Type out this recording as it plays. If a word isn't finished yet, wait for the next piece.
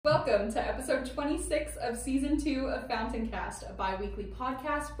Welcome to episode 26 of season 2 of Fountain Cast, a bi-weekly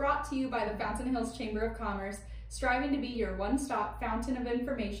podcast brought to you by the Fountain Hills Chamber of Commerce, striving to be your one-stop fountain of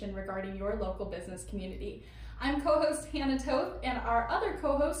information regarding your local business community. I'm co-host Hannah Toth, and our other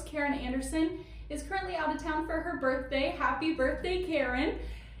co-host, Karen Anderson, is currently out of town for her birthday. Happy birthday, Karen!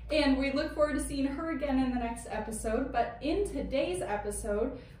 And we look forward to seeing her again in the next episode. But in today's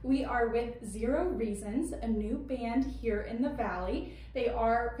episode, we are with Zero Reasons, a new band here in the Valley. They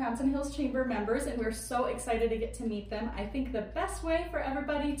are Fountain Hills Chamber members, and we're so excited to get to meet them. I think the best way for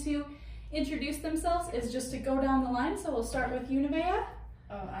everybody to introduce themselves is just to go down the line. So we'll start with you, Nevaeh.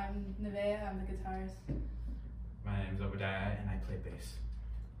 Oh, I'm Nevaeh, I'm the guitarist. My name's Obadiah, and I play bass.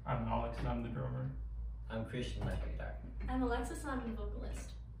 I'm Alex, and I'm the drummer. I'm Christian, I play guitar. I'm Alexis, and I'm the vocalist.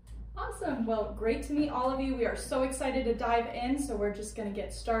 Awesome. Well, great to meet all of you. We are so excited to dive in, so we're just going to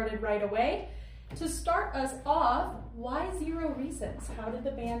get started right away. To start us off, why Zero Reasons? How did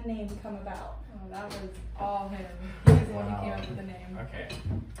the band name come about? Oh, that was all him. He was the one who came up with the name. Okay.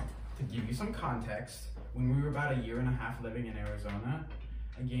 To give you some context, when we were about a year and a half living in Arizona,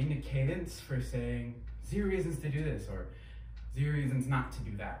 I gained a cadence for saying 0 reasons to do this or 0 reasons not to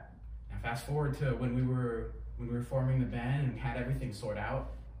do that. Now fast forward to when we were forming the band and had everything sorted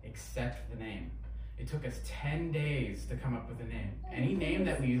out, except the name. It took us 10 days to come up with a name. Any name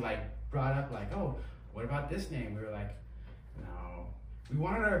that we brought up, oh, what about this name? We were like, no. We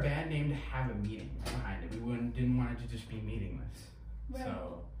wanted our band name to have a meaning behind it. We didn't want it to just be meaningless. Right.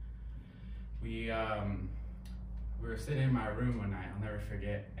 So we were sitting in my room one night, I'll never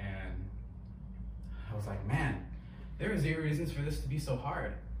forget, and I was like, man, there are 0 reasons for this to be so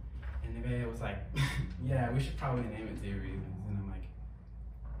hard. And Nevaeh was like, yeah, we should probably name it 0 reasons. And I'm like,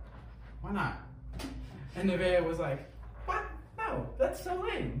 why not? And Nevaeh was like, what? No, that's so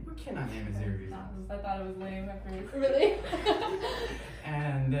lame. We cannot name it 0 reasons. I thought it was lame at first. Really?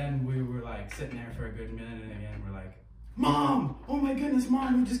 And then we were sitting there for a good minute, and again we're like, Mom! Oh my goodness,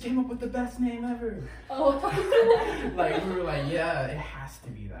 Mom, we just came up with the best name ever. Oh. We were like, yeah, it has to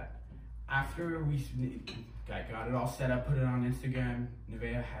be that. After we got it all set up, put it on Instagram,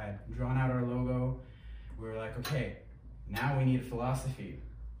 Nevaeh had drawn out our logo. We were like, okay, now we need a philosophy.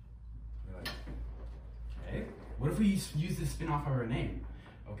 We're like, okay, what if we use this spin-off of our name?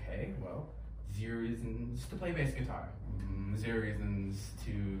 Okay, well, 0 reasons to play bass guitar. 0 reasons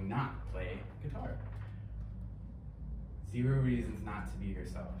to not play guitar. 0 reasons not to be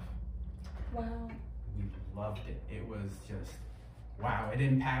yourself. Wow. We loved it. It was just, wow, it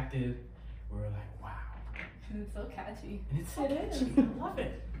impacted. We were like, wow. And it's so catchy. And it's so It is. catchy. I love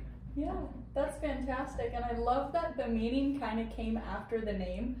it. Yeah, that's fantastic. And I love that the meaning kind of came after the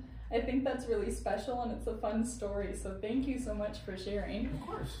name. I think that's really special and it's a fun story. So thank you so much for sharing. Of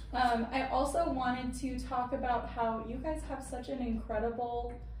course. I also wanted to talk about how you guys have such an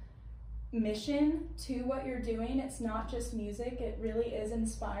incredible mission to what you're doing. It's not just music, it really is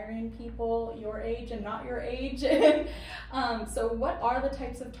inspiring people your age and not your age. So what are the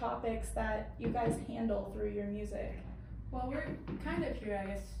types of topics that you guys handle through your music? Well, we're kind of here, I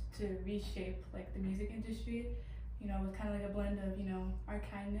guess, to reshape the music industry, with kind of a blend of, our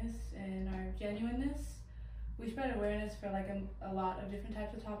kindness and our genuineness. We spread awareness for a lot of different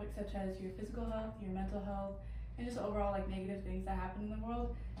types of topics, such as your physical health, your mental health, and just overall negative things that happen in the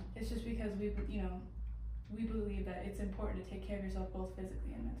world. It's just because we believe that it's important to take care of yourself both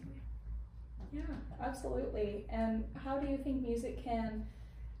physically and mentally. Yeah, absolutely. And how do you think music can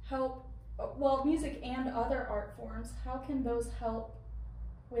help, well, music and other art forms, how can those help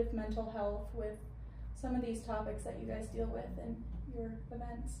with mental health, with some of these topics that you guys deal with in your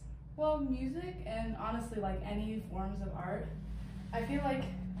events? Well, music and honestly any forms of art, I feel like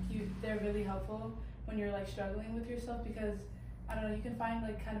they're really helpful when you're struggling with yourself, because I don't know, you can find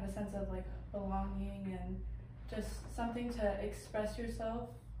kind of a sense of belonging and just something to express yourself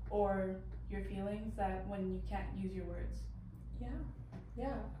or your feelings that when you can't use your words.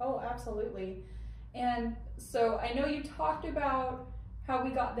 Yeah, oh, absolutely. And so I know you talked about how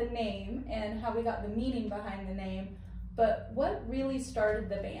we got the name and how we got the meaning behind the name, but what really started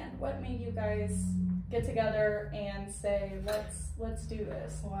the band? What made you guys get together and say, let's do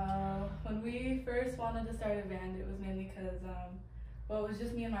this? Well, when we first wanted to start a band, it was mainly because, it was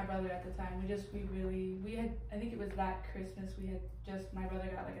just me and my brother at the time. We had, I think it was that Christmas, my brother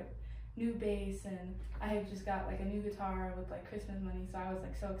got a new bass, and I had just got a new guitar with Christmas money, so I was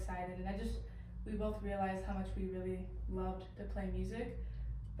so excited, and we both realized how much we really loved to play music,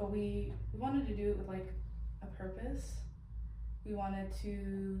 but we wanted to do it with a purpose. We wanted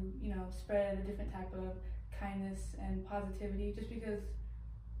to, spread a different type of kindness and positivity, just because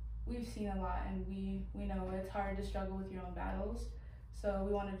we've seen a lot and we know it's hard to struggle with your own battles. So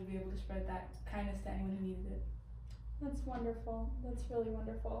we wanted to be able to spread that kindness to anyone who needed it. That's wonderful. That's really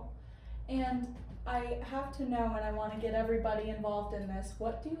wonderful. And I have to know, and I want to get everybody involved in this,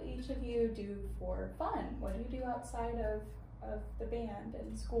 what do each of you do for fun? What do you do outside of the band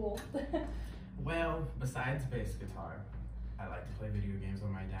and school? Well, besides bass guitar, I like to play video games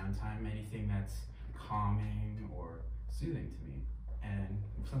on my downtime, anything that's calming or soothing to me. And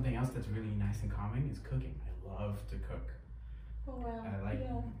something else that's really nice and calming is cooking. I love to cook. Oh wow. I like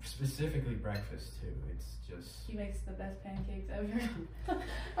specifically breakfast too. It's just He makes the best pancakes ever.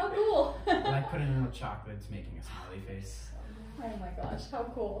 How cool. I like putting in the chocolates, making a smiley face. Oh my gosh, how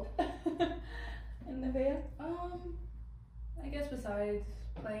cool. And Nevaeh? I guess besides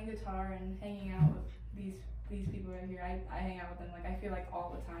playing guitar and hanging out with these people right here, I hang out with them like I feel like all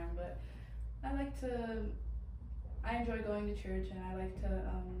the time, but I enjoy going to church, and I like to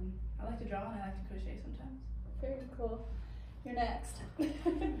draw, and I like to crochet sometimes. Very cool. You're next.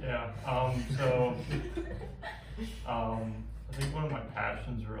 Yeah. I think one of my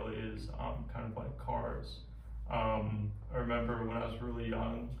passions really is kind of like cars. I remember when I was really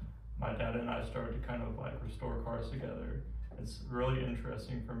young, my dad and I started to kind of like restore cars together. It's really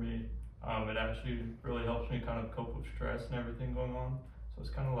interesting for me. It actually really helps me kind of cope with stress and everything going on. So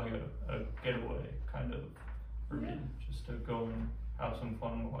it's kind of like a getaway kind of for me, just to go and have some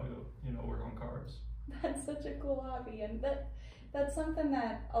fun while I go, work on cars. That's such a cool hobby, and that's something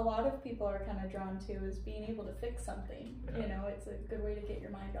that a lot of people are kind of drawn to, is being able to fix something. Yeah. It's a good way to get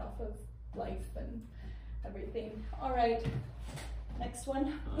your mind off of life and everything. All right, next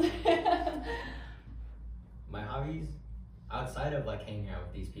one. My hobbies, outside of like hanging out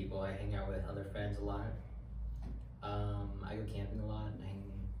with these people, I hang out with other friends a lot. I go camping a lot, I hang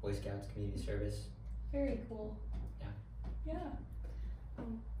Boy Scouts, community service. Very cool. Yeah.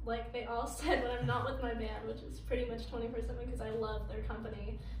 Like they all said, when I'm not with my band, which is pretty much 24/7 because I love their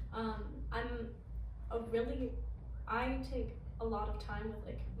company, I take a lot of time with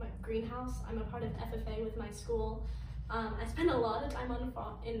like my greenhouse. I'm a part of FFA with my school. I spend a lot of time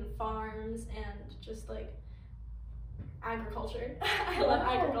in farms and just like agriculture. I love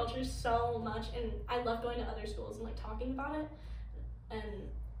agriculture so much, and I love going to other schools and like talking about it. And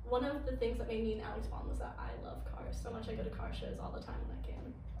one of the things that made me and Alex bond was that I love cars so much. I go to car shows all the time when I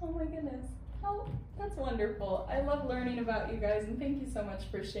can. Oh my goodness. Oh, that's wonderful. I love learning about you guys, and thank you so much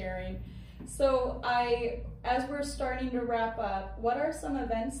for sharing. So as we're starting to wrap up, what are some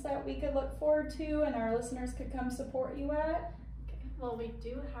events that we could look forward to and our listeners could come support you at? Okay. Well, we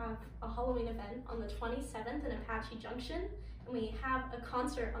do have a Halloween event on the 27th in Apache Junction, and we have a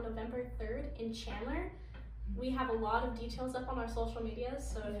concert on November 3rd in Chandler. We have a lot of details up on our social medias,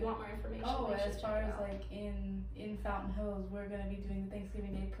 so if you want more information, As far as like in Fountain Hills, we're going to be doing the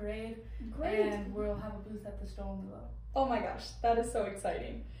Thanksgiving Day Parade. Great. And we'll have a booth at the Stolen Willow. Oh my gosh, that is so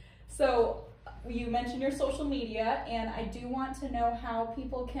exciting. So you mentioned your social media, and I do want to know how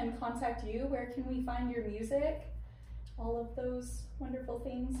people can contact you. Where can we find your music? All of those wonderful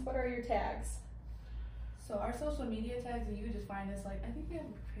things. What are your tags? So our social media tags, you can just find us I think we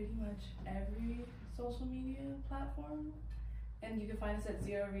have pretty much every social media platform, and you can find us at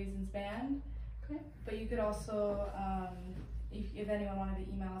Zero Reasons Band. Okay. But you could also, if anyone wanted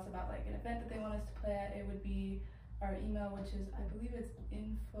to email us about like an event that they want us to play at, it would be our email, which is, I believe it's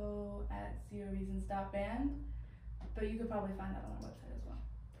info@zeroreasons.band, but you could probably find that on our website as well.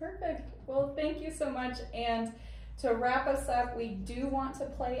 Perfect. Well, thank you so much. And to wrap us up, we do want to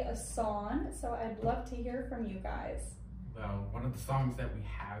play a song, so I'd love to hear from you guys. Well, one of the songs that we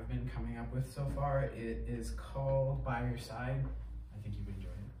have been coming up with so far, it is called By Your Side. I think you would enjoy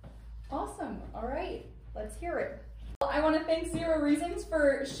it. Awesome. All right, let's hear it. Well, I want to thank Zero Reasons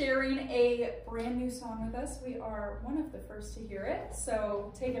for sharing a brand new song with us. We are one of the first to hear it,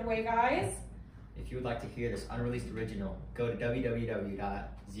 so take it away, guys. If you would like to hear this unreleased original, go to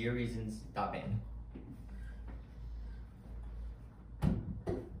www.zeroreasons.band.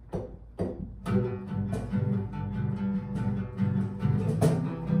 That's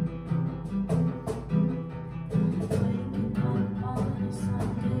when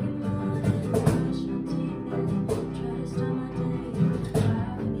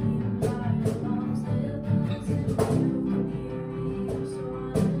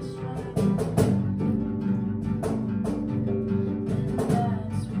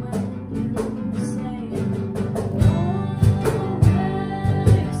you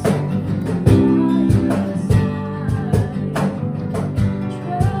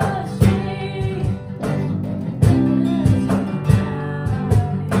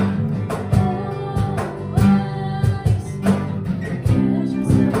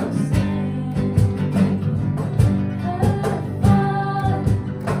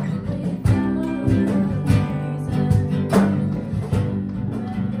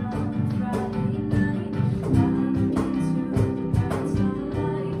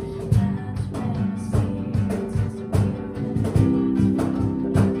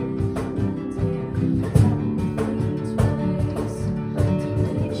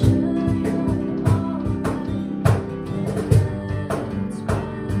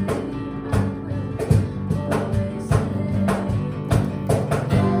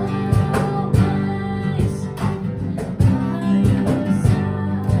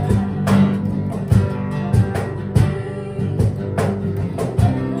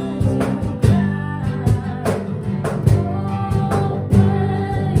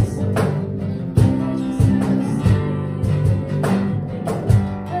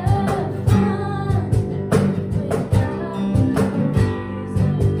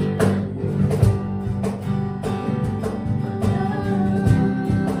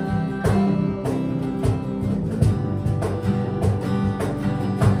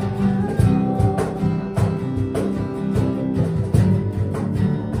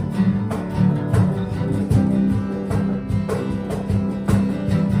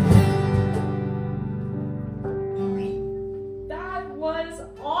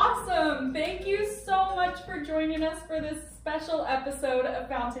us for this special episode of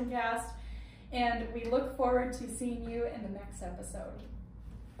Fountain Cast, and we look forward to seeing you in the next episode.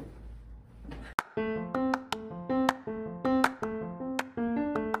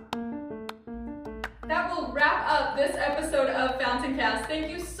 That will wrap up this episode of Fountain Cast. Thank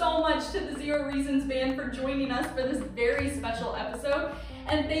you so much to the Zero Reasons Band for joining us for this very special episode,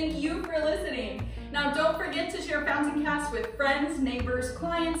 and thank you for listening. Now, don't forget to share Fountain Cast with friends, neighbors,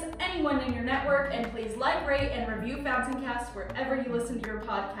 clients, anyone in your network, and please like, rate, and review Fountain Cast wherever you listen to your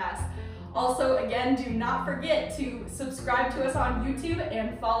podcast. Also, again, do not forget to subscribe to us on YouTube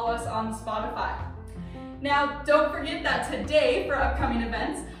and follow us on Spotify. Now, don't forget that today, for upcoming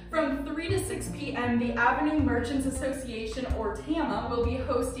events, from 3 to 6 p.m., the Avenue Merchants Association, or TAMA, will be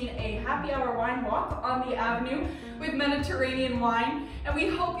hosting a happy hour wine walk on the Avenue with Mediterranean wine, and we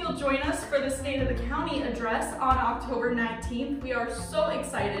hope you'll join us for the State of the County address on October 19th. We are so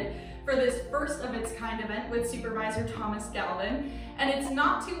excited for this first of its kind event with Supervisor Thomas Galvin, and it's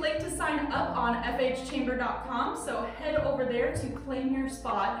not too late to sign up on fhchamber.com, so head over there to claim your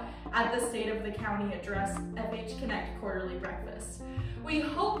spot at the State of the County address FH Connect Quarterly Breakfast. We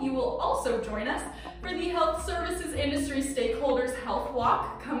hope you will also join us for the Health Services Industry Stakeholders Health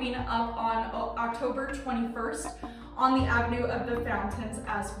Walk coming up on October 21st on the Avenue of the Fountains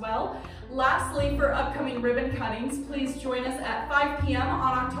as well. Lastly, for upcoming ribbon cuttings, please join us at 5 p.m.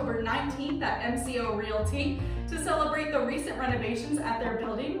 on October 19th at MCO Realty to celebrate the recent renovations at their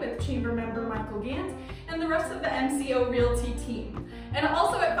building with Chamber member Michael Gant and the rest of the MCO Realty team. And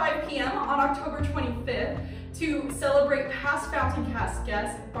also at 5 p.m. on October 25th to celebrate past Fountain Cast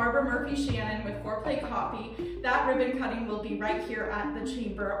guest Barbara Murphy-Shannon with Foreplay Coffee. That ribbon cutting will be right here at the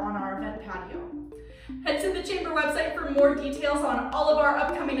Chamber on our event patio. Head to the Chamber website for more details on all of our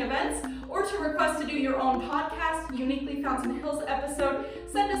upcoming events, or to request to do your own podcast, Uniquely Fountain Hills episode,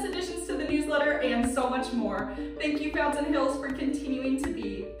 send us additions to the newsletter, and so much more. Thank you, Fountain Hills, for continuing to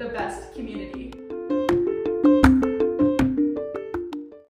be the best community.